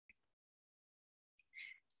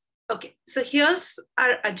Okay, so here's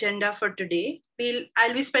our agenda for today.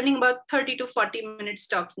 I'll be spending about 30 to 40 minutes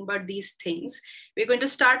talking about these things. We're going to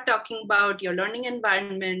start talking about your learning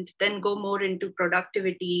environment, then go more into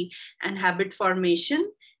productivity and habit formation,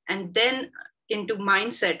 and then into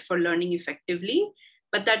mindset for learning effectively.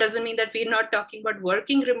 But that doesn't mean that we're not talking about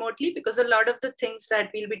working remotely, because a lot of the things that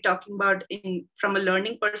we'll be talking about from a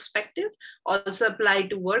learning perspective also apply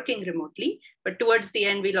to working remotely. But towards the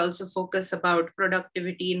end, we'll also focus about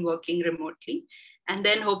productivity in working remotely. And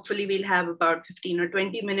then hopefully we'll have about 15 or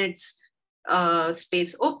 20 minutes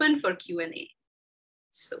space open for Q&A.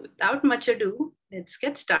 So without much ado, let's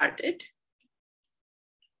get started.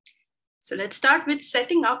 So let's start with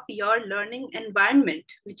setting up your learning environment,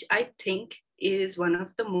 which I think is one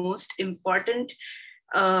of the most important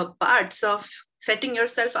parts of setting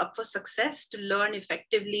yourself up for success to learn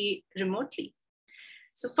effectively remotely.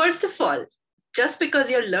 So first of all, just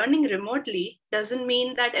because you're learning remotely doesn't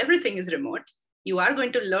mean that everything is remote. You are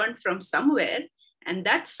going to learn from somewhere, and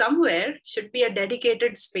that somewhere should be a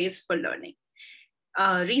dedicated space for learning.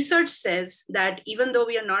 Research says that even though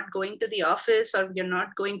we are not going to the office or we are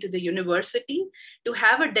not going to the university, to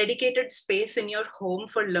have a dedicated space in your home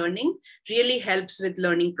for learning really helps with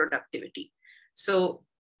learning productivity. So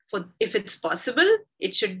if it's possible,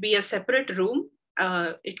 it should be a separate room.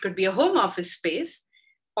 It could be a home office space,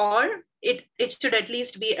 or it should at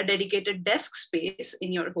least be a dedicated desk space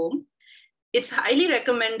in your home. It's highly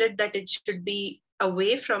recommended that it should be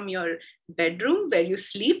away from your bedroom where you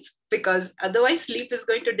sleep, because otherwise sleep is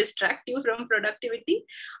going to distract you from productivity.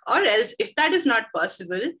 Or else, if that is not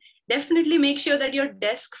possible, definitely make sure that your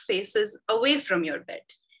desk faces away from your bed.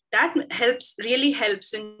 That really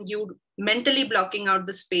helps in you mentally blocking out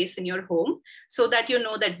the space in your home, so that you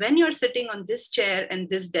know that when you're sitting on this chair and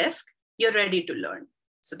this desk, you're ready to learn.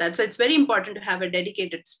 So it's very important to have a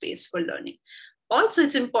dedicated space for learning. Also,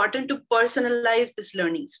 it's important to personalize this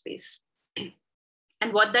learning space.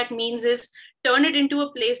 And what that means is turn it into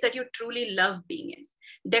a place that you truly love being in.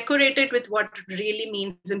 Decorate it with what really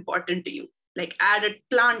means important to you. Like add a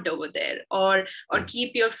plant over there, or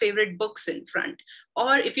keep your favorite books in front.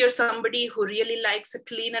 Or if you're somebody who really likes a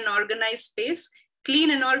clean and organized space, clean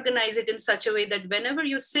and organize it in such a way that whenever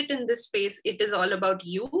you sit in this space, it is all about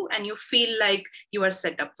you and you feel like you are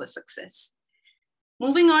set up for success.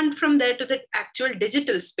 Moving on from there to the actual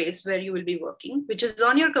digital space where you will be working, which is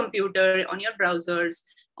on your computer, on your browsers,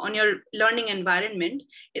 on your learning environment,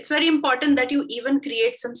 it's very important that you even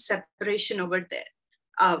create some separation over there.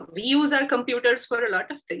 We use our computers for a lot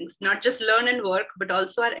of things, not just learn and work, but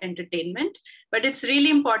also our entertainment. But it's really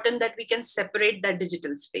important that we can separate that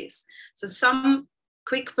digital space. So some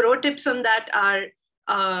quick pro tips on that are,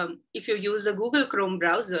 if you use the Google Chrome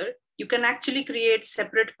browser, you can actually create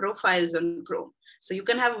separate profiles on Chrome. So you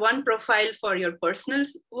can have one profile for your personal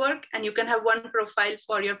work, and you can have one profile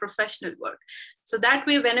for your professional work. So that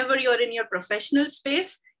way, whenever you're in your professional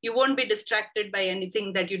space, you won't be distracted by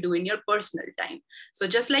anything that you do in your personal time. So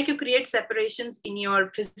just like you create separations in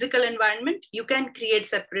your physical environment, you can create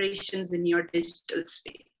separations in your digital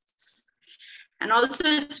space. And also,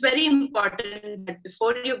 it's very important that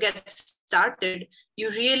before you get started,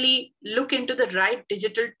 you really look into the right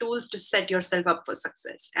digital tools to set yourself up for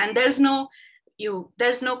success. And there's no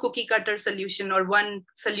cookie cutter solution or one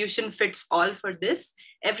solution fits all for this.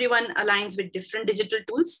 Everyone aligns with different digital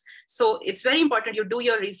tools. So it's very important you do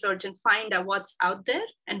your research and find out what's out there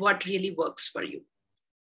and what really works for you.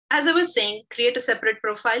 As I was saying, create a separate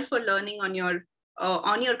profile for learning on your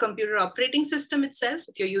computer operating system itself.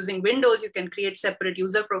 If you're using Windows, you can create separate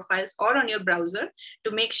user profiles, or on your browser,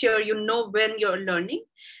 to make sure you know when you're learning.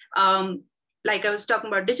 Like I was talking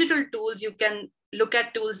about digital tools, you can look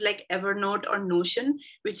at tools like Evernote or Notion,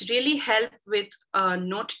 which really help with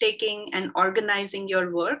note-taking and organizing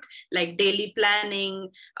your work, like daily planning,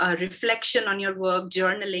 reflection on your work,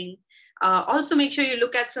 journaling. Also, make sure you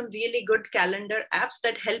look at some really good calendar apps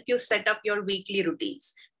that help you set up your weekly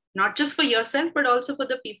routines, not just for yourself, but also for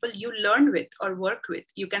the people you learn with or work with.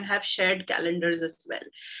 You can have shared calendars as well.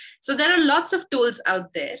 So there are lots of tools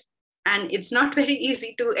out there, and it's not very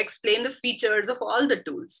easy to explain the features of all the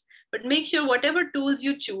tools. But make sure whatever tools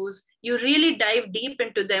you choose, you really dive deep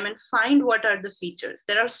into them and find what are the features.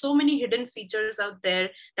 There are so many hidden features out there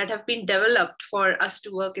that have been developed for us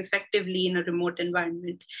to work effectively in a remote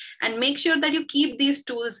environment. And make sure that you keep these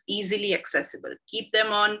tools easily accessible. Keep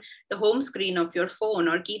them on the home screen of your phone,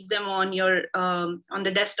 or keep them on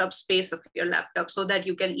the desktop space of your laptop, so that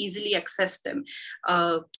you can easily access them.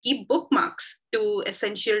 Keep bookmarks to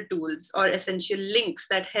essential tools or essential links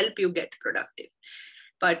that help you get productive.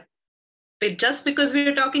 But But just because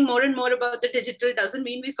we're talking more and more about the digital doesn't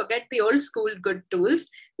mean we forget the old school good tools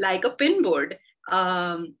like a pin board,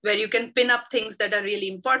 where you can pin up things that are really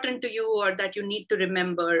important to you or that you need to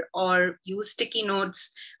remember, or use sticky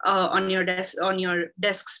notes on your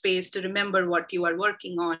desk space to remember what you are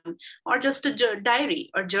working on, or just a diary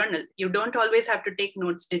or journal. You don't always have to take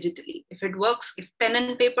notes digitally. If it works, if pen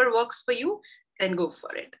and paper works for you, then go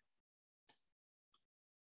for it.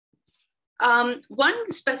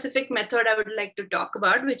 One specific method I would like to talk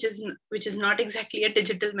about, which is not exactly a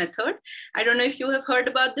digital method. I don't know if you have heard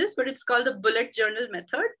about this, but it's called the bullet journal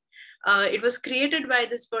method. It was created by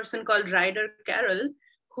this person called Ryder Carroll,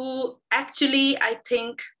 who actually, I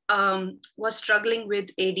think, was struggling with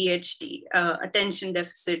ADHD, attention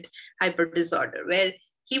deficit hyper disorder, where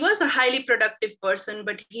he was a highly productive person,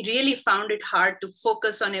 but he really found it hard to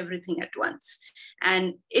focus on everything at once.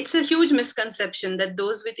 And it's a huge misconception that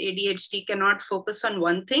those with ADHD cannot focus on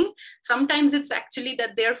one thing. Sometimes it's actually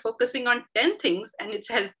that they're focusing on 10 things, and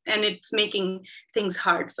it's making things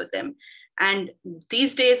hard for them. And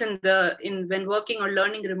these days when working or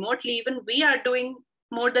learning remotely, even we are doing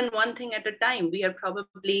more than one thing at a time. We are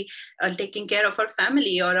probably taking care of our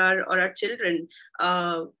family or our children,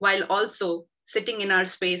 while also sitting in our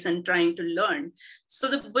space and trying to learn. So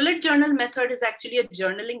the bullet journal method is actually a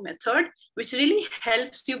journaling method, which really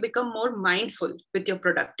helps you become more mindful with your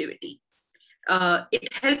productivity.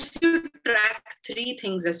 It helps you track 3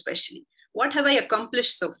 things especially. What have I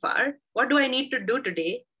accomplished so far? What do I need to do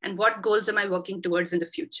today? And what goals am I working towards in the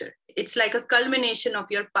future? It's like a culmination of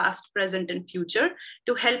your past, present, and future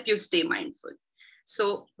to help you stay mindful.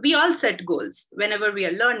 So we all set goals whenever we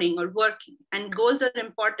are learning or working, and goals are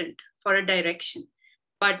important for a direction.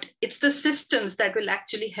 But it's the systems that will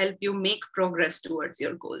actually help you make progress towards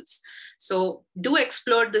your goals. So do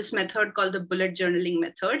explore this method called the bullet journaling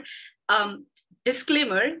method.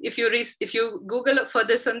 Disclaimer, if you Google for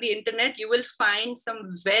this on the internet, you will find some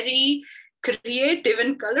very creative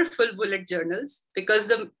and colorful bullet journals, because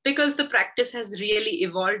the practice has really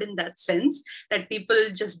evolved in that sense, that people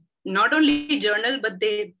just not only journal, but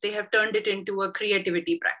they have turned it into a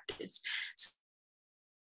creativity practice.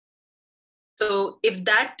 So if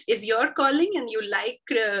that is your calling and you like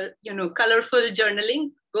colorful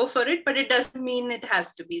journaling, go for it, but it doesn't mean it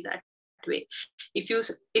has to be that way. If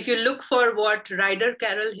you look for what Ryder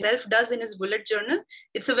Carroll himself does in his bullet journal,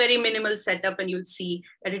 it's a very minimal setup, and you'll see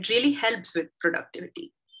that it really helps with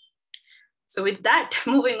productivity. So with that,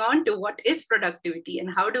 moving on to what is productivity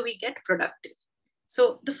and how do we get productive?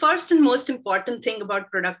 So the first and most important thing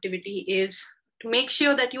about productivity is to make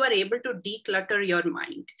sure that you are able to declutter your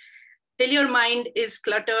mind. Till your mind is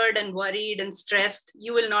cluttered and worried and stressed,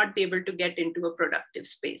 you will not be able to get into a productive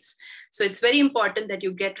space. So it's very important that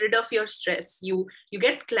you get rid of your stress, you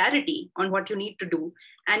get clarity on what you need to do,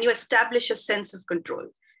 and you establish a sense of control.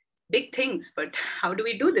 Big things, but how do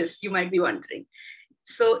we do this? You might be wondering.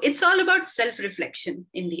 So it's all about self-reflection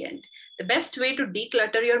in the end. The best way to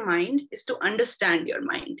declutter your mind is to understand your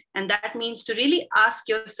mind. And that means to really ask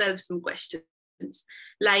yourself some questions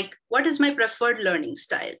like, what is my preferred learning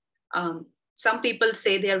style? Some people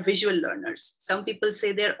say they are visual learners. Some people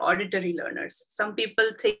say they're auditory learners. Some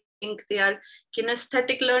people think they are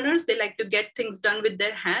kinesthetic learners. They like to get things done with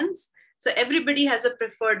their hands. So everybody has a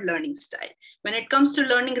preferred learning style. When it comes to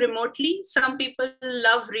learning remotely, some people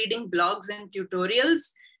love reading blogs and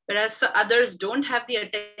tutorials, whereas others don't have the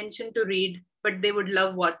attention to read, but they would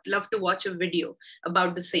love to watch a video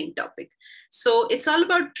about the same topic. So it's all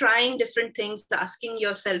about trying different things, asking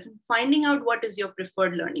yourself, finding out what is your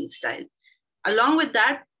preferred learning style. Along with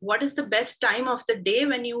that, what is the best time of the day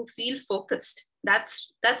when you feel focused?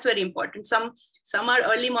 That's very important. Some are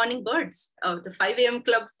early morning birds, the 5 a.m.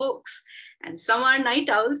 club folks, and some are night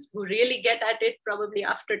owls who really get at it probably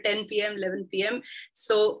after 10 p.m., 11 p.m.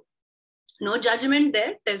 So no judgment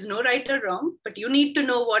there. There's no right or wrong, but you need to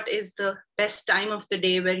know what is the best time of the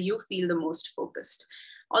day where you feel the most focused.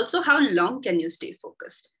 Also, how long can you stay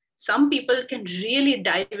focused? Some people can really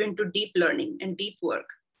dive into deep learning and deep work.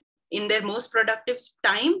 In their most productive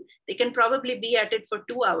time, they can probably be at it for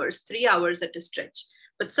 2 hours, 3 hours at a stretch.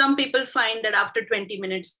 But some people find that after 20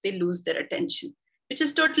 minutes, they lose their attention, which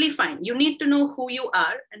is totally fine. You need to know who you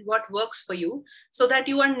are and what works for you so that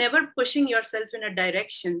you are never pushing yourself in a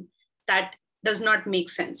direction that does not make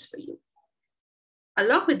sense for you.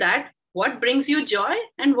 Along with that, what brings you joy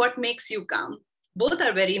and what makes you calm? Both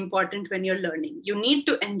are very important when you're learning. You need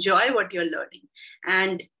to enjoy what you're learning,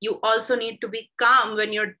 and you also need to be calm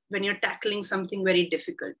when you're tackling something very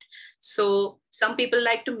difficult. So some people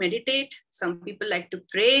like to meditate, some people like to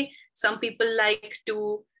pray, some people like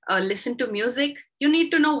to listen to music. You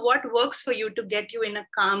need to know what works for you to get you in a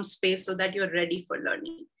calm space so that you're ready for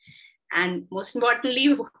learning. And most importantly,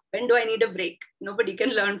 when do I need a break? Nobody can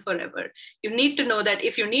learn forever. You need to know that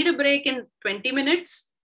if you need a break in 20 minutes,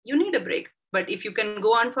 you need a break. But if you can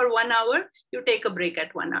go on for 1 hour, you take a break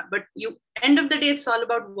at 1 hour. But you end of the day, it's all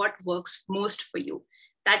about what works most for you.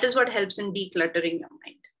 That is what helps in decluttering your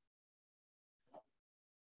mind.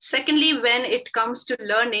 Secondly, when it comes to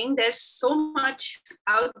learning, there's so much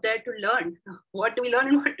out there to learn. What do we learn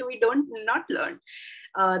and what do we not learn?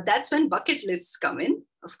 That's when bucket lists come in.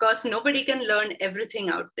 Of course, nobody can learn everything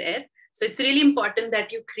out there. So it's really important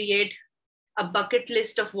that you create a bucket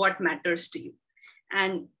list of what matters to you.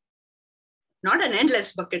 And not an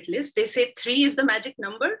endless bucket list. They say 3 is the magic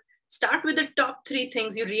number. Start with the top 3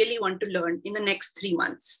 things you really want to learn in the next 3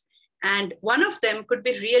 months. And one of them could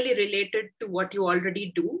be really related to what you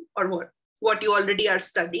already do or what you already are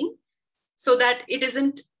studying, so that it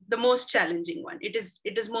isn't the most challenging one. It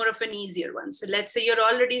is more of an easier one. So let's say you're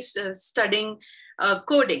already studying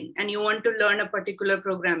coding and you want to learn a particular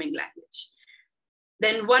programming language.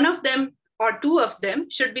 Then one of them or 2 of them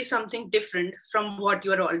should be something different from what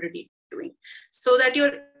you're already doing, so that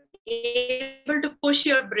you're able to push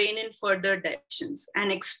your brain in further directions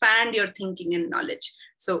and expand your thinking and knowledge.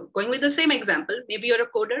 So going with the same example, maybe you're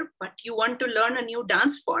a coder, but you want to learn a new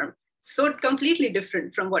dance form. So completely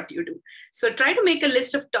different from what you do. So try to make a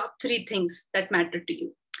list of top 3 things that matter to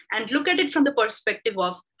you and look at it from the perspective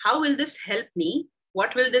of how will this help me?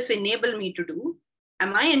 What will this enable me to do?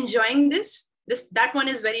 Am I enjoying this? That one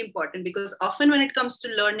is very important, because often when it comes to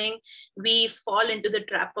learning, we fall into the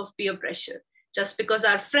trap of peer pressure. Just because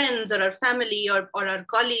our friends or our family or our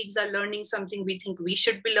colleagues are learning something, we think we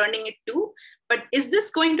should be learning it too. But is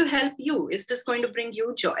this going to help you? Is this going to bring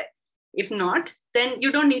you joy? If not, then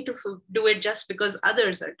you don't need to do it just because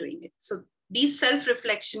others are doing it. So these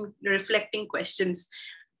reflecting questions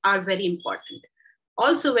are very important.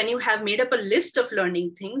 Also, when you have made up a list of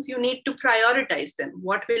learning things, you need to prioritize them.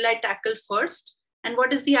 What will I tackle first? And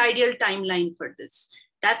what is the ideal timeline for this?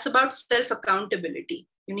 That's about self-accountability.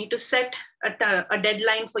 You need to set a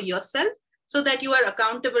deadline for yourself so that you are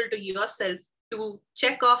accountable to yourself to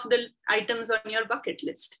check off the items on your bucket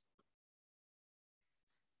list.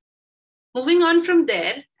 Moving on from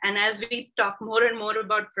there, and as we talk more and more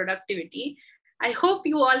about productivity, I hope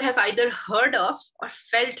you all have either heard of or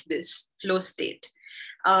felt this flow state.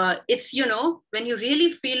 It's, when you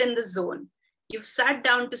really feel in the zone, you've sat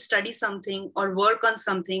down to study something or work on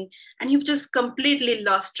something, and you've just completely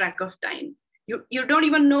lost track of time. You don't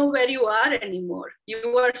even know where you are anymore.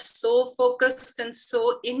 You are so focused and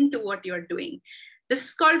so into what you're doing. This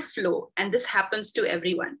is called flow, and this happens to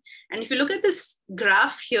everyone. And if you look at this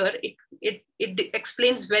graph here, it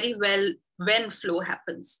explains very well when flow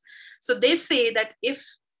happens. So they say that if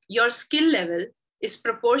your skill level is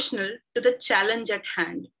proportional to the challenge at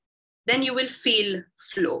hand, then you will feel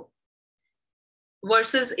flow.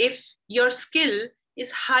 Versus if your skill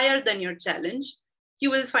is higher than your challenge, you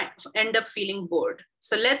will end up feeling bored.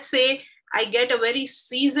 So let's say I get a very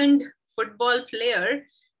seasoned football player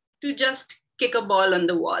to just kick a ball on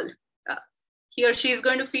the wall. He or she is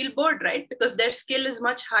going to feel bored, right? Because their skill is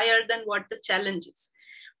much higher than what the challenge is.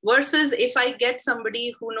 Versus if I get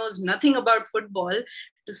somebody who knows nothing about football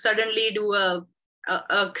to suddenly do a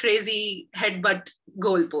crazy headbutt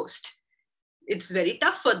goal post, it's very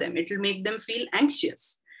tough for them. It will make them feel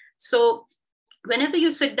anxious. So whenever you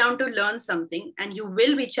sit down to learn something, and you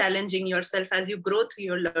will be challenging yourself as you grow through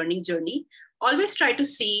your learning journey, always try to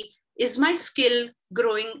see, is my skill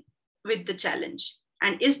growing with the challenge?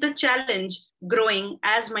 And is the challenge growing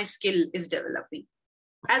as my skill is developing?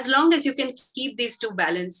 As long as you can keep these two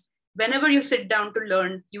balanced, whenever you sit down to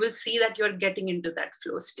learn, you will see that you're getting into that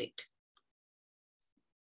flow state.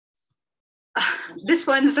 This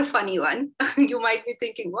one's a funny one. You might be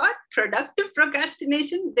thinking, what? Productive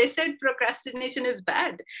procrastination? They said procrastination is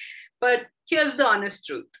bad. But here's the honest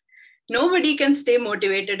truth. Nobody can stay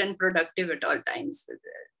motivated and productive at all times.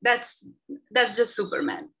 That's just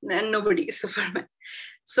Superman, and nobody is Superman.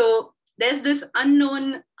 So there's this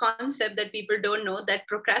unknown concept that people don't know, that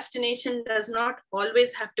procrastination does not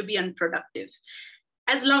always have to be unproductive,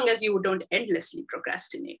 as long as you don't endlessly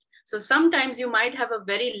procrastinate. So sometimes you might have a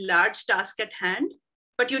very large task at hand,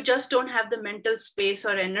 but you just don't have the mental space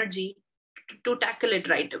or energy to tackle it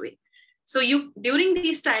right away. So during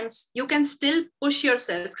these times, you can still push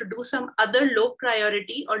yourself to do some other low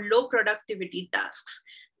priority or low productivity tasks.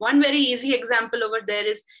 One very easy example over there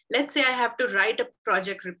is, let's say I have to write a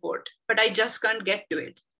project report, but I just can't get to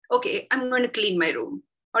it. Okay, I'm going to clean my room,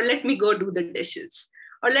 or let me go do the dishes,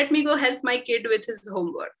 or let me go help my kid with his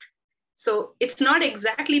homework. So it's not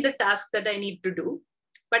exactly the task that I need to do,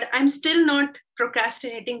 but I'm still not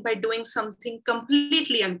procrastinating by doing something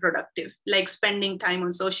completely unproductive, like spending time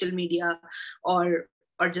on social media or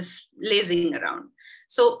just lazing around.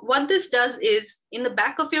 So what this does is, in the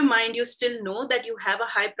back of your mind, you still know that you have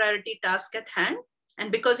a high priority task at hand.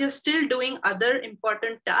 And because you're still doing other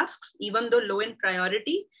important tasks, even though low in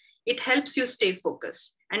priority, it helps you stay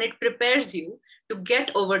focused and it prepares you to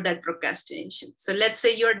get over that procrastination. So let's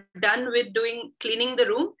say you're done with doing cleaning the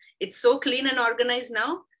room. It's so clean and organized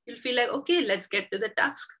now. You'll feel like, okay, let's get to the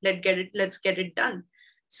task. Let's get it done.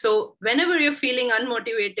 So whenever you're feeling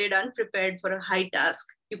unmotivated, unprepared for a high task,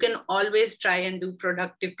 you can always try and do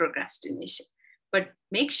productive procrastination. But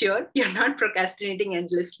make sure you're not procrastinating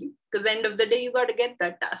endlessly, because end of the day, you got to get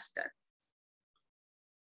that task done.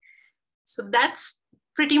 So that's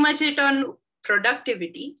pretty much it on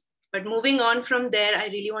productivity. But moving on from there, I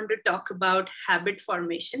really want to talk about habit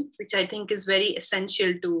formation, which I think is very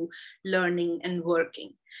essential to learning and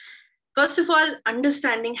working. First of all,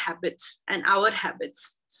 understanding habits and our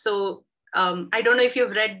habits. So I don't know if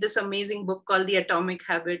you've read this amazing book called The Atomic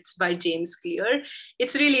Habits by James Clear.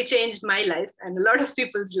 It's really changed my life and a lot of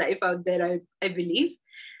people's life out there, I believe.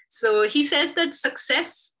 So he says that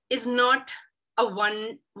success is not a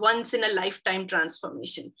once in a lifetime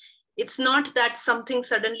transformation. It's not that something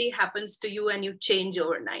suddenly happens to you and you change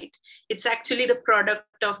overnight. It's actually the product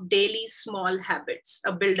of daily small habits,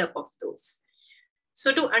 a buildup of those.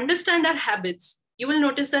 So to understand our habits, you will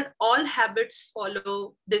notice that all habits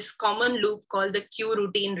follow this common loop called the cue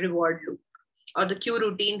routine reward loop, or the cue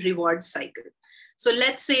routine reward cycle. So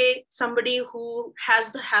let's say somebody who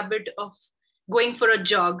has the habit of going for a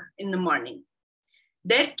jog in the morning.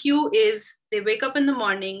 Their cue is they wake up in the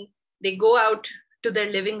morning, they go out to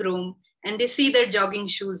their living room, and they see their jogging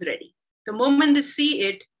shoes ready. The moment they see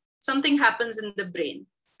it, something happens in the brain.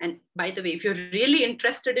 And by the way, if you're really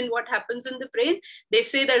interested in what happens in the brain, they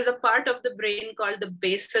say there's a part of the brain called the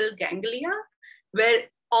basal ganglia, where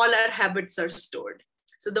all our habits are stored.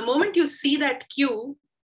 So the moment you see that cue,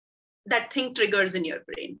 that thing triggers in your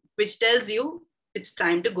brain, which tells you it's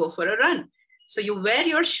time to go for a run. So you wear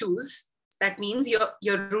your shoes. That means your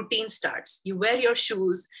routine starts. You wear your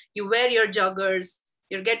shoes, you wear your joggers,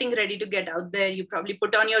 you're getting ready to get out there. You probably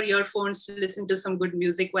put on your earphones to listen to some good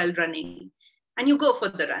music while running. And you go for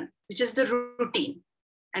the run, which is the routine.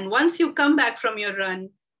 And once you come back from your run,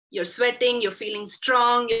 you're sweating, you're feeling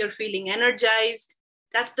strong, you're feeling energized.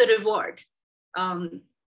 That's the reward.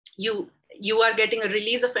 You are getting a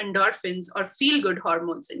release of endorphins or feel-good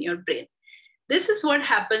hormones in your brain. This is what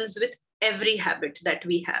happens with every habit that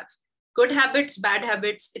we have. Good habits, bad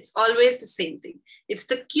habits, it's always the same thing. It's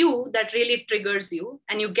the cue that really triggers you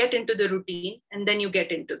and you get into the routine and then you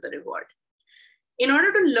get into the reward. In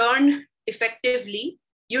order to learn effectively,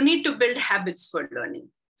 you need to build habits for learning.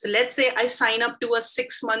 So let's say I sign up to a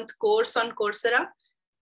 6-month course on Coursera.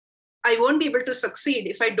 I won't be able to succeed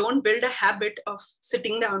if I don't build a habit of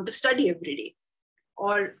sitting down to study every day.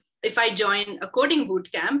 Or if I join a coding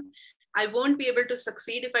boot camp, I won't be able to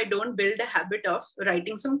succeed if I don't build a habit of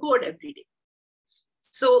writing some code every day.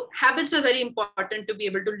 So habits are very important to be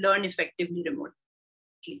able to learn effectively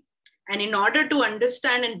remotely. And in order to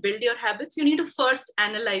understand and build your habits, you need to first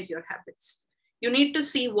analyze your habits. You need to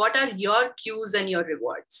see what are your cues and your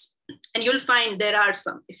rewards. And you'll find there are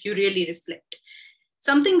some if you really reflect.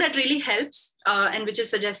 Something that really helps, and which is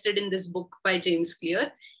suggested in this book by James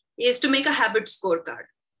Clear, is to make a habit scorecard.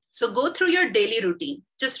 So go through your daily routine.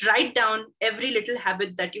 Just write down every little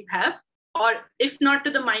habit that you have, or if not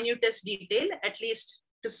to the minutest detail, at least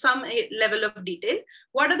to some level of detail,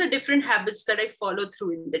 what are the different habits that I follow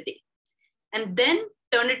through in the day? And then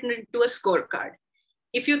turn it into a scorecard.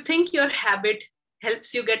 If you think your habit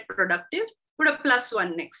helps you get productive, put a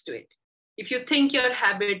 +1 next to it. If you think your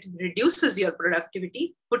habit reduces your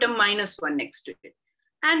productivity, put a -1 next to it.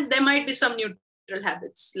 And there might be some neutral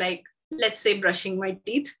habits, like let's say brushing my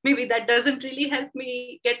teeth. Maybe that doesn't really help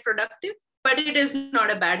me get productive, but it is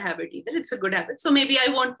not a bad habit either. It's a good habit. So maybe I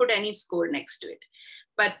won't put any score next to it.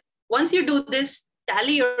 But once you do this,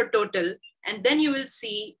 tally your total, and then you will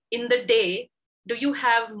see in the day, do you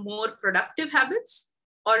have more productive habits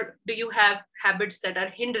or do you have habits that are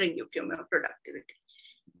hindering you from your productivity?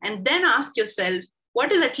 And then ask yourself,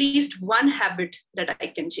 what is at least one habit that I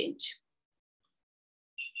can change?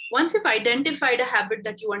 Once you've identified a habit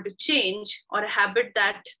that you want to change or a habit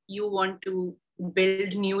that you want to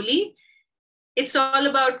build newly, it's all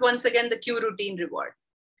about, once again, the cue routine reward.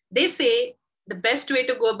 They say the best way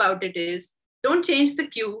to go about it is don't change the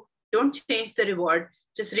cue, don't change the reward,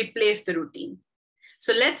 just replace the routine.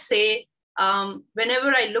 So let's say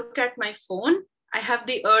whenever I look at my phone, I have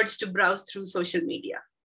the urge to browse through social media.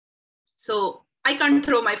 So I can't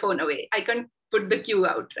throw my phone away. I can't put the cue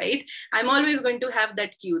out, right? I'm always going to have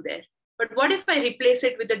that cue there. But what if I replace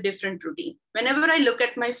it with a different routine? Whenever I look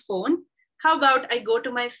at my phone, how about I go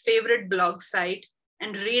to my favorite blog site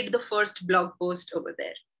and read the first blog post over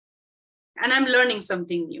there? And I'm learning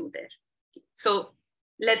something new there. So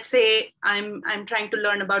let's say I'm trying to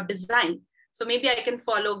learn about design. So maybe I can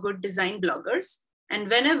follow good design bloggers. And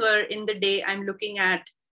whenever in the day I'm looking at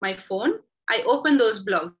my phone, I open those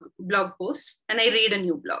blog posts and I read a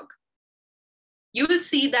new blog. You will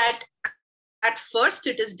see that at first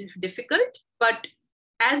it is difficult, but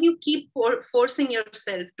as you keep forcing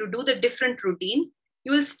yourself to do the different routine,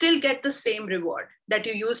 you will still get the same reward that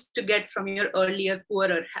you used to get from your earlier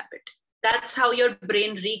poorer habit. That's how your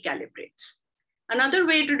brain recalibrates. Another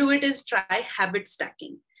way to do it is try habit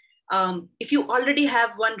stacking. If you already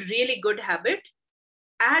have one really good habit,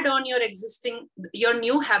 add on your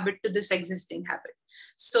new habit to this existing habit.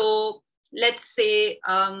 So let's say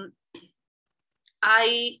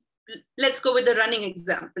let's go with the running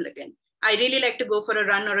example again. I really like to go for a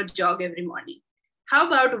run or a jog every morning. How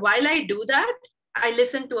about while I do that, I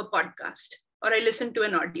listen to a podcast or I listen to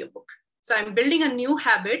an audiobook. So I'm building a new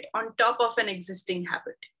habit on top of an existing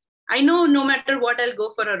habit. I know no matter what, I'll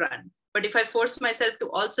go for a run. But if I force myself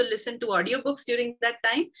to also listen to audiobooks during that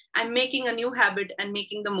time, I'm making a new habit and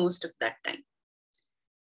making the most of that time.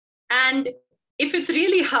 And if it's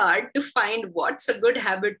really hard to find what's a good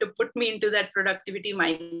habit to put me into that productivity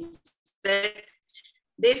mindset,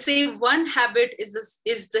 they say one habit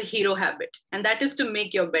is the hero habit, and that is to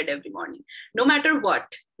make your bed every morning. No matter what,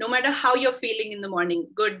 no matter how you're feeling in the morning,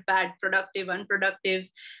 good, bad, productive, unproductive,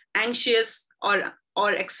 anxious,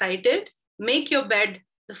 or excited, make your bed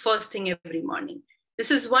the first thing every morning. This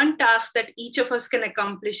is one task that each of us can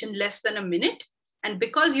accomplish in less than a minute. And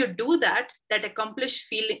because you do that, that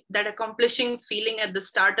accomplishing feeling at the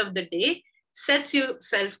start of the day sets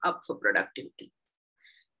yourself up for productivity.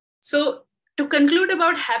 So to conclude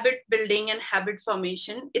about habit building and habit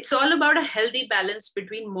formation, it's all about a healthy balance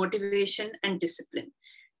between motivation and discipline.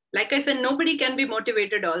 Like I said, nobody can be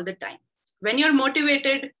motivated all the time. When you're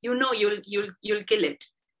motivated, you know you'll kill it.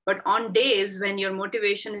 But on days when your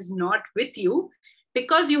motivation is not with you,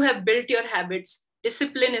 because you have built your habits,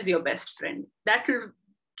 discipline is your best friend. That will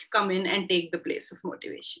come in and take the place of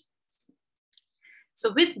motivation.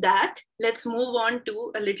 So with that, let's move on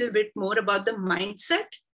to a little bit more about the mindset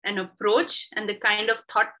and approach and the kind of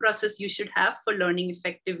thought process you should have for learning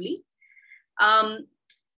effectively. How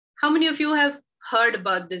many of you have heard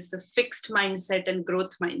about this, the fixed mindset and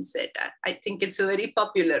growth mindset? I think it's a very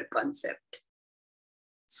popular concept.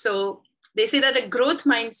 So they say that a growth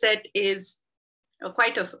mindset is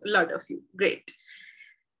quite a lot of you. Great.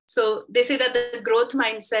 So they say that the growth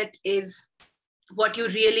mindset is what you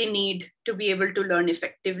really need to be able to learn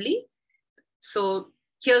effectively. So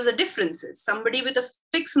here's the differences. Somebody with a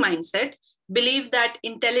fixed mindset believe that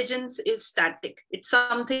intelligence is static. It's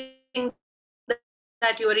something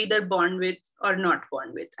that you are either born with or not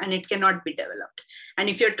born with, and it cannot be developed. And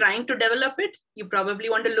if you're trying to develop it, you probably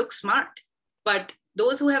want to look smart. But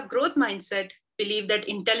those who have growth mindset believe that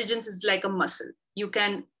intelligence is like a muscle. You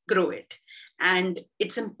can grow it. And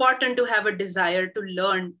it's important to have a desire to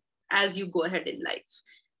learn as you go ahead in life.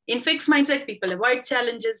 In fixed mindset, people avoid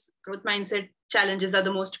challenges. Growth mindset, challenges are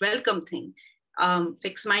the most welcome thing.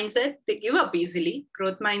 Fixed mindset, they give up easily.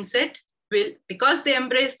 Growth mindset will, because they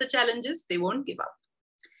embrace the challenges, they won't give up.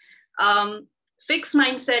 Fixed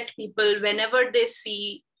mindset people, whenever they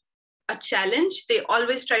see a challenge, they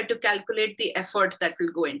always try to calculate the effort that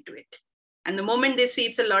will go into it. And the moment they see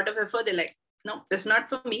it's a lot of effort, they're like, no, that's not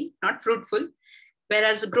for me, not fruitful.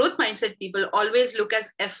 Whereas growth mindset people always look at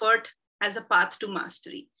effort as a path to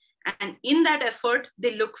mastery. And in that effort,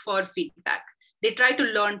 they look for feedback. They try to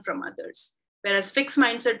learn from others. Whereas fixed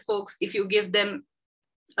mindset folks, if you give them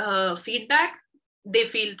feedback, they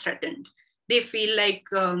feel threatened. They feel like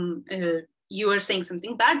you are saying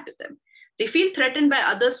something bad to them. They feel threatened by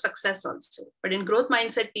others' success also. But in growth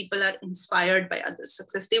mindset, people are inspired by others'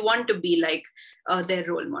 success. They want to be like their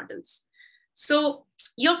role models. So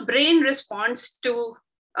your brain responds to,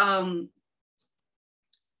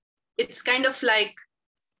 it's kind of like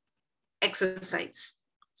exercise.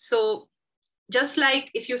 So just like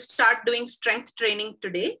if you start doing strength training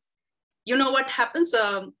today, you know what happens?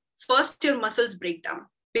 First, your muscles break down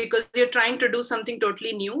because you're trying to do something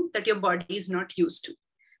totally new that your body is not used to.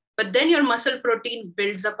 But then your muscle protein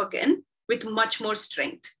builds up again with much more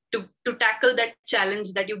strength to tackle that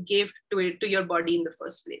challenge that you gave to your body in the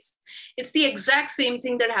first place. It's the exact same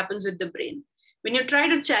thing that happens with the brain. When you try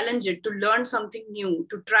to challenge it, to learn something new,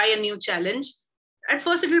 to try a new challenge, at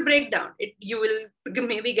first it will break down. You will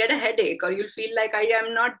maybe get a headache, or you'll feel like I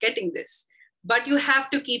am not getting this. But you have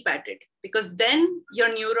to keep at it, because then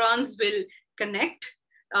your neurons will connect.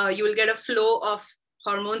 You will get a flow of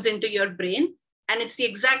hormones into your brain. And it's the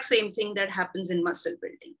exact same thing that happens in muscle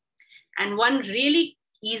building. And one really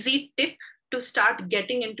easy tip to start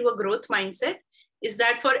getting into a growth mindset is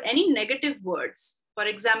that for any negative words, for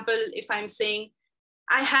example, if I'm saying,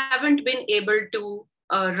 I haven't been able to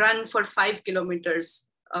run for 5 kilometers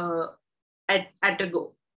at a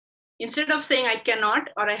go. Instead of saying I cannot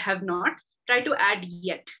or I have not, try to add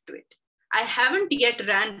yet to it. I haven't yet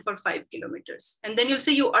ran for 5 kilometers. And then you'll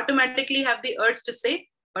see you automatically have the urge to say,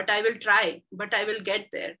 but I will try, but I will get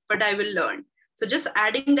there, but I will learn. So just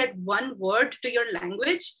adding that one word to your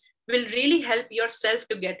language will really help yourself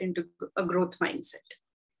to get into a growth mindset.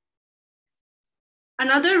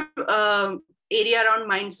 Another area around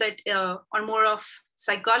mindset or more of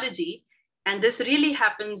psychology, and this really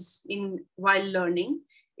happens while learning,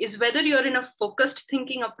 is whether you're in a focused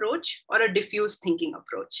thinking approach or a diffuse thinking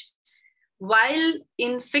approach. While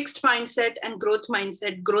in fixed mindset and growth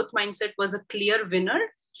mindset was a clear winner,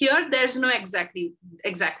 here there's no exact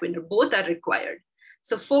winner. Both are required.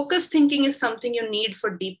 So focused thinking is something you need for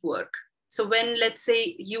deep work. So when, let's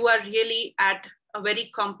say, you are really at a very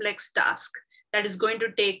complex task that is going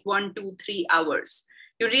to take 1, 2, 3 hours,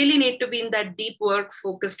 you really need to be in that deep work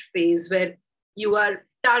focused phase where you are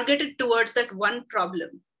targeted towards that one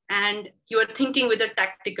problem and you are thinking with a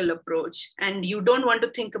tactical approach and you don't want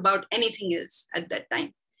to think about anything else at that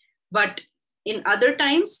time. But in other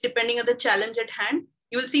times, depending on the challenge at hand,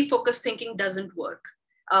 you will see focused thinking doesn't work.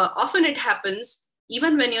 Often it happens,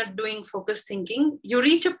 even when you're doing focused thinking, you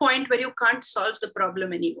reach a point where you can't solve the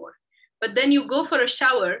problem anymore. But then you go for a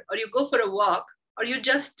shower or you go for a walk or you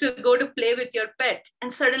just go to play with your pet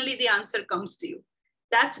and suddenly the answer comes to you.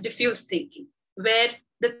 That's diffuse thinking, where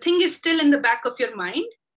the thing is still in the back of your mind,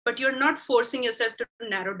 but you're not forcing yourself to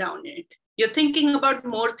narrow down it. You're thinking about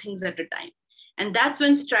more things at a time. And that's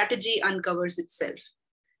when strategy uncovers itself.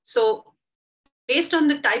 So based on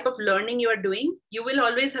the type of learning you are doing, you will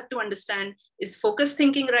always have to understand, is focused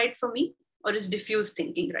thinking right for me or is diffuse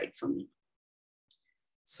thinking right for me?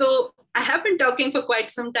 So I have been talking for quite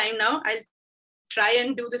some time now. I'll try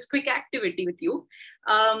and do this quick activity with you.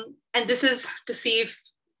 And this is to see if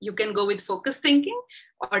you can go with focused thinking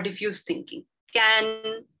or diffuse thinking.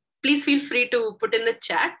 Please feel free to put in the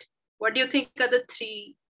chat, what do you think are the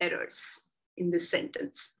 3 errors in this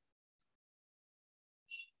sentence?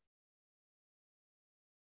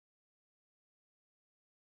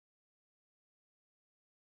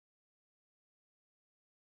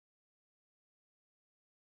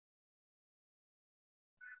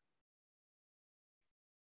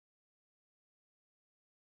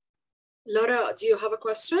 Laura, do you have a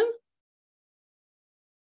question?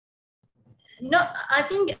 No, I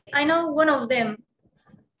think I know one of them.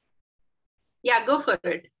 Yeah, go for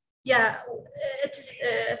it. Yeah, it's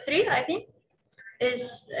 3, I think.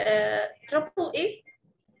 Is triple E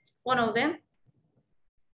one of them?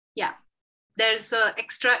 Yeah, there's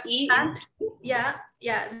extra E. And yeah,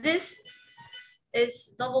 this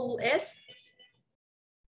is double S.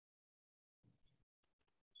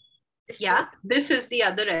 Yeah, this is the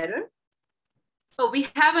other error. Oh, we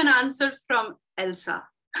have an answer from Elsa.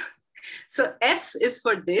 So S is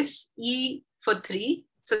for this, E for 3.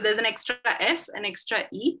 So there's an extra S, an extra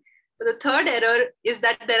E. But the third error is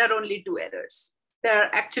that there are only 2 errors. There are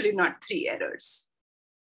actually not 3 errors.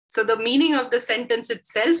 So the meaning of the sentence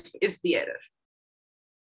itself is the error.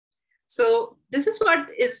 So this is what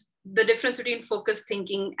is the difference between focused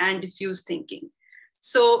thinking and diffuse thinking.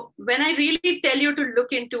 So when I really tell you to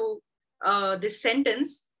look into this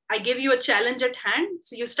sentence, I give you a challenge at hand.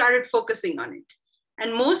 So you started focusing on it.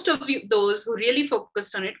 And most of you, those who really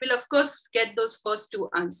focused on it will, of course, get those first 2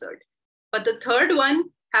 answered. But the third one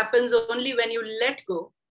happens only when you let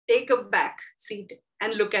go, take a back seat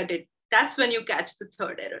and look at it. That's when you catch the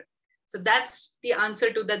third error. So that's the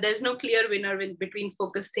answer to that. There's no clear winner between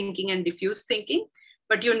focused thinking and diffuse thinking,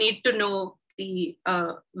 but you need to know the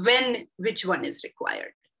which one is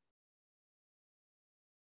required.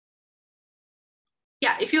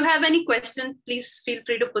 Yeah, if you have any questions, please feel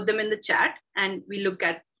free to put them in the chat and we look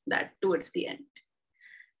at that towards the end.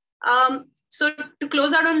 So to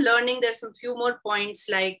close out on learning, there's some few more points,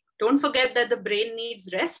 like don't forget that the brain needs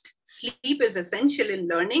rest. Sleep is essential in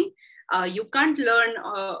learning. You can't learn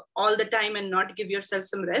all the time and not give yourself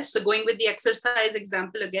some rest. So going with the exercise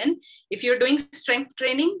example again, if you're doing strength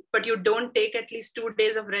training, but you don't take at least 2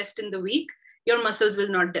 days of rest in the week, your muscles will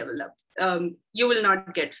not develop. You will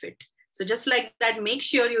not get fit. So just like that, make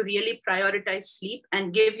sure you really prioritize sleep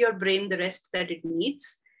and give your brain the rest that it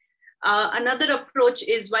needs. Another approach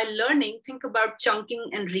is while learning, think about chunking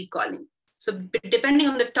and recalling. So depending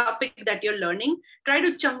on the topic that you're learning, try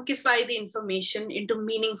to chunkify the information into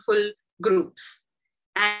meaningful groups.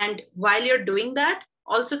 And while you're doing that,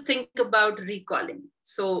 also think about recalling.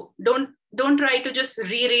 So don't try to just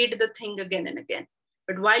reread the thing again and again.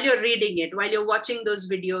 But while you're reading it, while you're watching those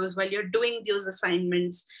videos, while you're doing those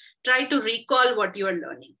assignments, try to recall what you are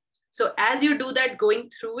learning. So as you do that, going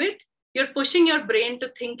through it, you're pushing your brain to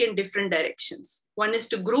think in different directions. One is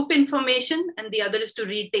to group information and the other is to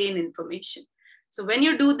retain information. So when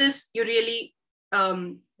you do this, you really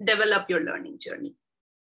develop your learning journey.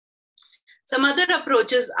 Some other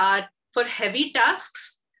approaches are for heavy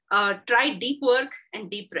tasks, try deep work and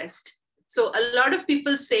deep rest. So a lot of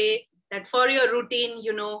people say that for your routine,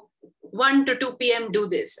 1 to 2 p.m. do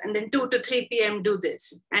this, and then 2 to 3 p.m. do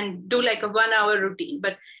this, and do like a 1 hour routine.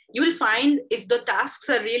 But you will find if the tasks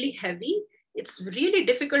are really heavy, it's really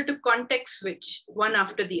difficult to context switch one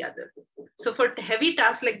after the other. So for heavy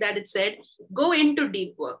tasks like that, it said, go into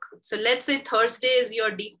deep work. So let's say Thursday is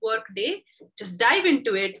your deep work day, just dive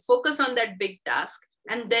into it, focus on that big task.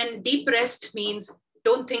 And then deep rest means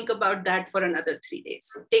don't think about that for another 3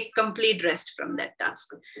 days. Take complete rest from that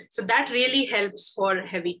task. So that really helps for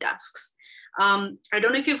heavy tasks. I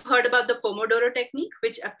don't know if you've heard about the Pomodoro technique,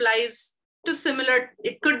 which applies to similar,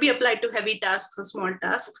 it could be applied to heavy tasks or small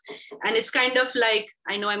tasks. And it's kind of like,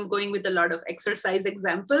 I know I'm going with a lot of exercise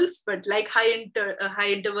examples, but like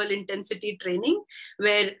high interval intensity training,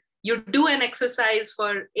 where you do an exercise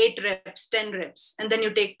for 8 reps, 10 reps, and then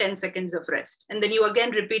you take 10 seconds of rest. And then you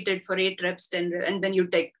again repeat it for 8 reps, 10 reps, and then you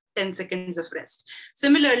take 10 seconds of rest.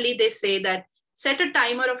 Similarly, they say that set a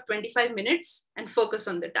timer of 25 minutes and focus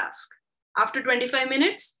on the task. After 25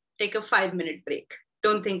 minutes, take a 5-minute break.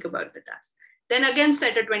 Don't think about the task. Then again,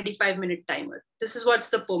 set a 25-minute timer. This is what's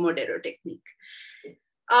the Pomodoro technique.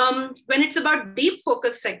 When it's about deep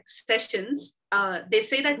focus sessions, they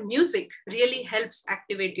say that music really helps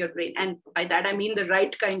activate your brain. And by that, I mean the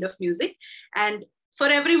right kind of music. And for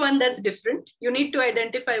everyone, that's different. You need to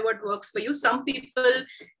identify what works for you. Some people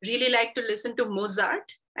really like to listen to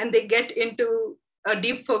Mozart and they get into a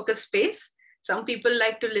deep focus space. Some people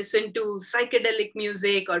like to listen to psychedelic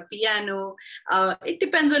music or piano. It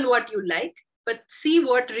depends on what you like, but see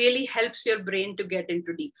what really helps your brain to get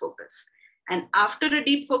into deep focus. And after a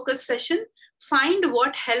deep focus session, find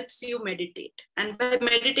what helps you meditate. And by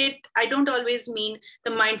meditate, I don't always mean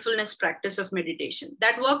the mindfulness practice of meditation.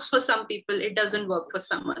 That works for some people, it doesn't work for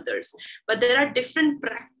some others. But there are different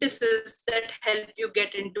practices that help you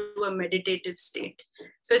get into a meditative state.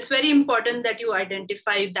 So it's very important that you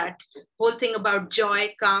identify that whole thing about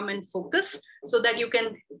joy, calm, and focus so that you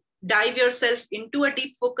can dive yourself into a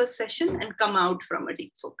deep focus session and come out from a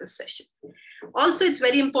deep focus session. Also, it's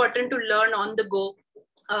very important to learn on the go.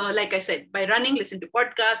 Like I said, by running, listen to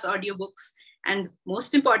podcasts, audiobooks, and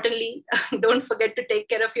most importantly, don't forget to take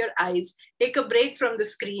care of your eyes. Take a break from the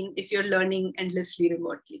screen if you're learning endlessly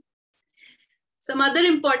remotely. Some other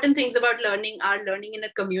important things about learning are learning in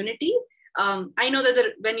a community. I know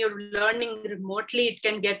that when you're learning remotely, it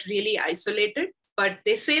can get really isolated, but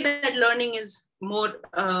they say that learning is more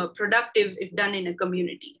productive if done in a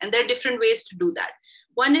community. And there are different ways to do that.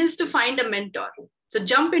 One is to find a mentor. So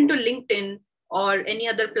jump into LinkedIn or any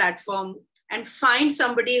other platform and find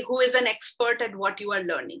somebody who is an expert at what you are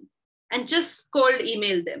learning and just cold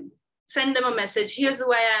email them. Send them a message. Here's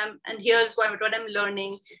who I am and here's what I'm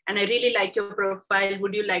learning. And I really like your profile.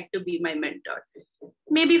 Would you like to be my mentor?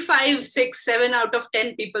 Maybe 5, 6, 7 out of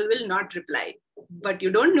 10 people will not reply. But you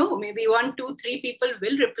don't know. Maybe 1, 2, 3 people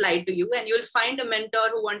will reply to you and you'll find a mentor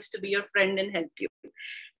who wants to be your friend and help you.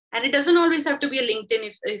 And it doesn't always have to be a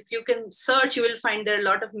LinkedIn. If you can search, you will find there are a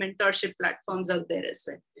lot of mentorship platforms out there as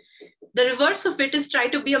well. The reverse of it is try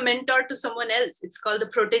to be a mentor to someone else. It's called the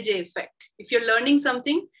protege effect. If you're learning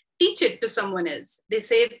something, teach it to someone else. They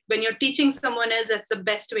say when you're teaching someone else, that's the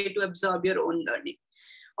best way to absorb your own learning.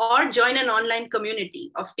 Or join an online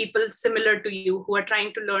community of people similar to you who are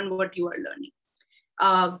trying to learn what you are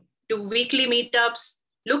learning. Do weekly meetups.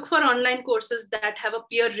 Look for online courses that have a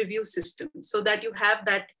peer review system so that you have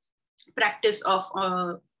that practice of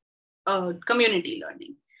community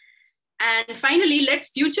learning. And finally, let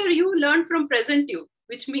future you learn from present you,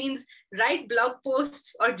 which means write blog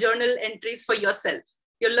posts or journal entries for yourself.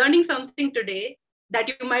 You're learning something today that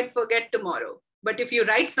you might forget tomorrow. But if you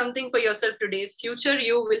write something for yourself today, future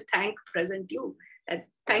you will thank present you. And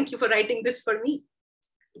thank you for writing this for me.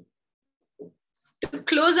 To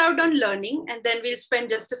close out on learning, and then we'll spend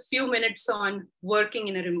just a few minutes on working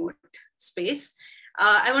in a remote space.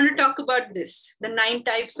 I want to talk about this, the 9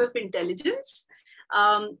 types of intelligence.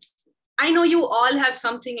 I know you all have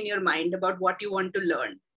something in your mind about what you want to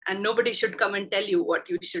learn, and nobody should come and tell you what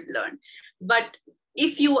you should learn. But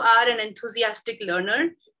if you are an enthusiastic learner,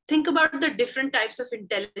 think about the different types of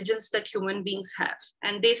intelligence that human beings have.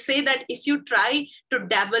 And they say that if you try to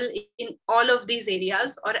dabble in all of these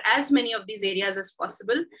areas, or as many of these areas as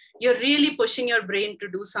possible, you're really pushing your brain to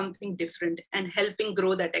do something different and helping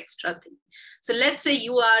grow that extra thing. So let's say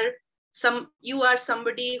you are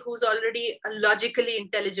somebody who's already a logically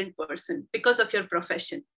intelligent person because of your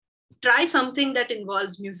profession. Try something that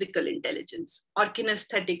involves musical intelligence or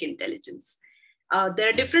kinesthetic intelligence. There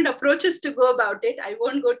are different approaches to go about it. I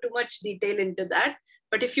won't go too much detail into that.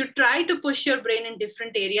 But if you try to push your brain in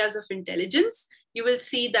different areas of intelligence, you will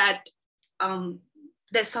see that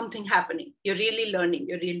there's something happening. You're really learning,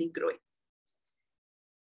 you're really growing.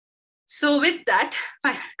 So with that,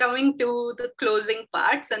 coming to the closing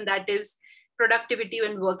parts, and that is productivity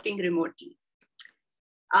when working remotely.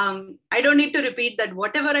 I don't need to repeat that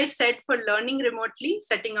whatever I said for learning remotely,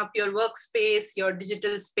 setting up your workspace, your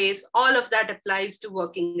digital space, all of that applies to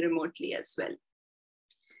working remotely as well.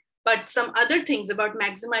 But some other things about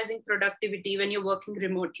maximizing productivity when you're working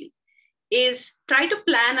remotely is try to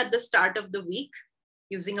plan at the start of the week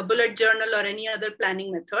using a bullet journal or any other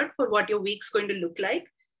planning method for what your week's going to look like.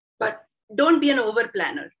 But don't be an over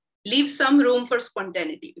planner. Leave some room for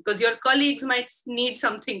spontaneity because your colleagues might need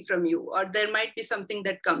something from you, or there might be something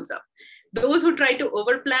that comes up. Those who try to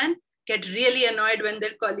overplan get really annoyed when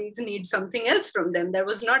their colleagues need something else from them that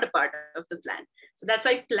was not a part of the plan. So that's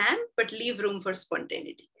why plan, but leave room for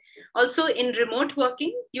spontaneity. Also, in remote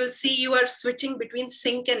working, you'll see you are switching between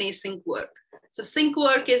sync and async work. So sync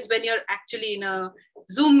work is when you're actually in a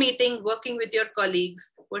Zoom meeting working with your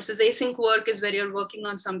colleagues, versus async work is where you're working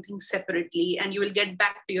on something separately and you will get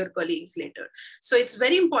back to your colleagues later. So it's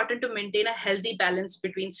very important to maintain a healthy balance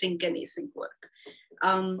between sync and async work.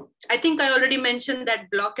 I think I already mentioned that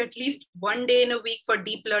block at least one day in a week for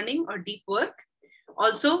deep learning or deep work.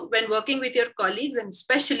 Also, when working with your colleagues, and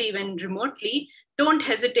especially when remotely, don't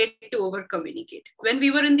hesitate to over communicate. When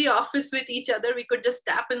we were in the office with each other, we could just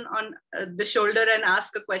tap on the shoulder and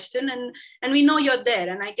ask a question, and we know you're there,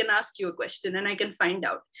 and I can ask you a question and I can find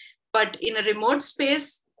out. But in a remote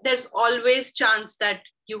space, there's always chance that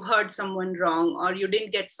you heard someone wrong or you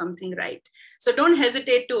didn't get something right. So don't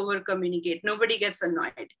hesitate to over communicate. Nobody gets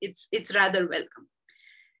annoyed. It's rather welcome.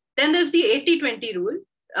 Then there's the 80-20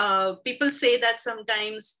 rule. People say that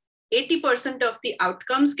sometimes 80% of the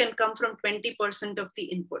outcomes can come from 20% of the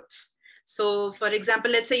inputs. So for example,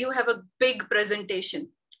 let's say you have a big presentation.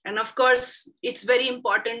 And of course, it's very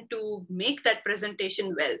important to make that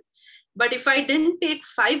presentation well. But if I didn't take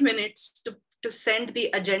 5 minutes to send the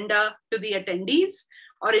agenda to the attendees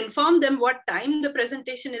or inform them what time the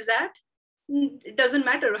presentation is at, it doesn't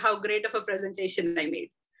matter how great of a presentation I made.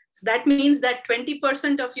 So that means that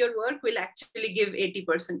 20% of your work will actually give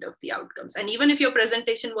 80% of the outcomes. And even if your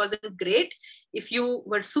presentation wasn't great, if you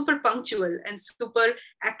were super punctual and super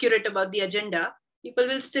accurate about the agenda, people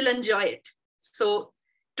will still enjoy it. So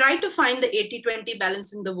try to find the 80-20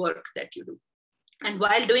 balance in the work that you do. And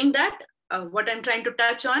while doing that, what I'm trying to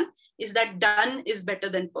touch on is that done is better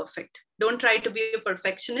than perfect. Don't try to be a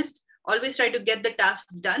perfectionist. Always try to get the task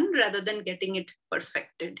done rather than getting it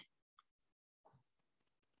perfected.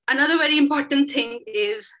 Another very important thing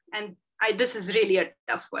is, and this is really a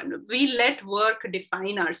tough one, we let work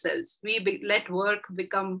define ourselves. We let work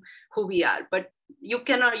become who we are, but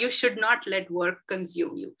you should not let work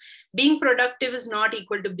consume you. Being productive is not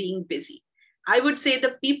equal to being busy. I would say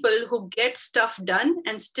the people who get stuff done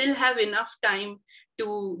and still have enough time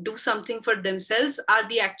to do something for themselves are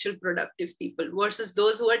the actual productive people versus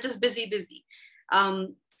those who are just busy.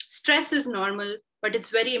 Stress is normal, but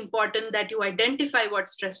it's very important that you identify what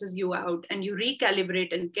stresses you out and you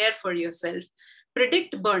recalibrate and care for yourself.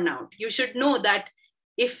 Predict burnout. You should know that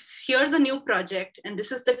if here's a new project and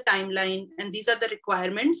this is the timeline and these are the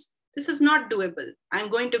requirements, this is not doable.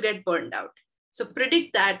 I'm going to get burned out. So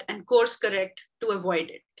predict that and course correct to avoid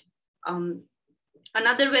it.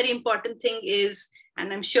 Another very important thing is,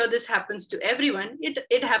 and I'm sure this happens to everyone,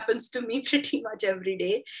 it happens to me pretty much every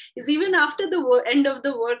day, is even after the end of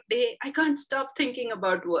the work day, I can't stop thinking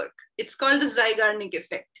about work. It's called the Zeigarnik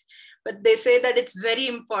effect. But they say that it's very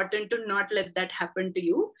important to not let that happen to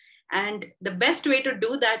you. And the best way to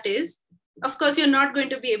do that is, of course, you're not going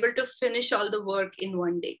to be able to finish all the work in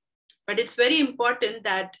one day. But it's very important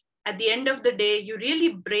that at the end of the day, you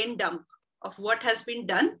really brain dump of what has been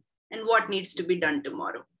done and what needs to be done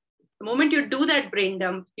tomorrow. The moment you do that brain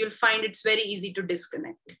dump, you'll find it's very easy to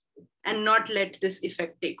disconnect and not let this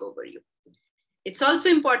effect take over you. It's also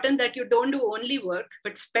important that you don't do only work,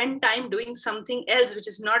 but spend time doing something else, which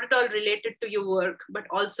is not at all related to your work, but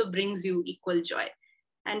also brings you equal joy.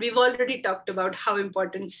 And we've already talked about how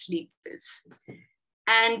important sleep is.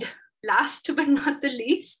 And last but not the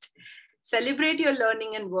least, celebrate your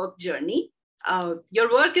learning and work journey.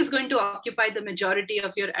 Your work is going to occupy the majority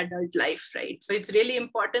of your adult life, right? So it's really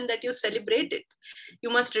important that you celebrate it. You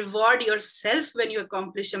must reward yourself when you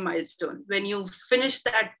accomplish a milestone. When you finish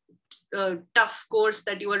that tough course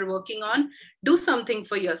that you are working on, do something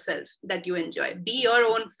for yourself that you enjoy. Be your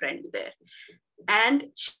own friend there. And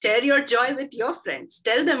share your joy with your friends.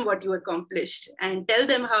 Tell them what you accomplished and tell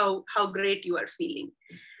them how great you are feeling.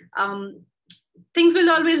 Things will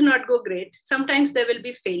always not go great. Sometimes there will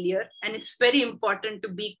be failure, and it's very important to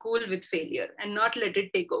be cool with failure and not let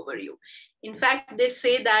it take over you. In fact, they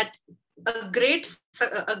say that a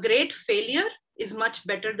great failure is much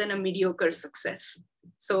better than a mediocre success.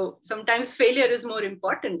 So sometimes failure is more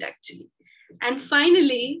important, actually. And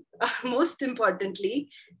finally, most importantly,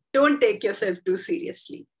 don't take yourself too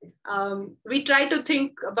seriously. We try to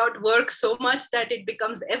think about work so much that it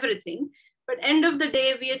becomes everything. But end of the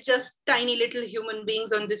day, we are just tiny little human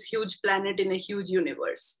beings on this huge planet in a huge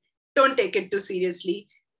universe. Don't take it too seriously.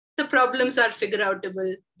 The problems are figure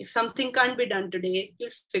outable. If something can't be done today,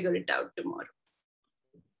 you'll figure it out tomorrow.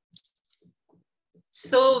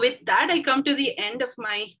 So with that, I come to the end of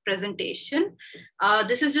my presentation.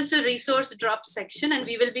 This is just a resource drop section, and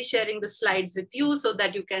we will be sharing the slides with you so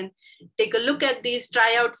that you can take a look at these,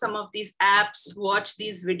 try out some of these apps, watch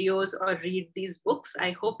these videos, or read these books.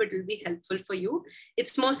 I hope it will be helpful for you.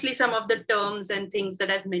 It's mostly some of the terms and things that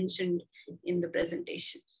I've mentioned in the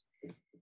presentation.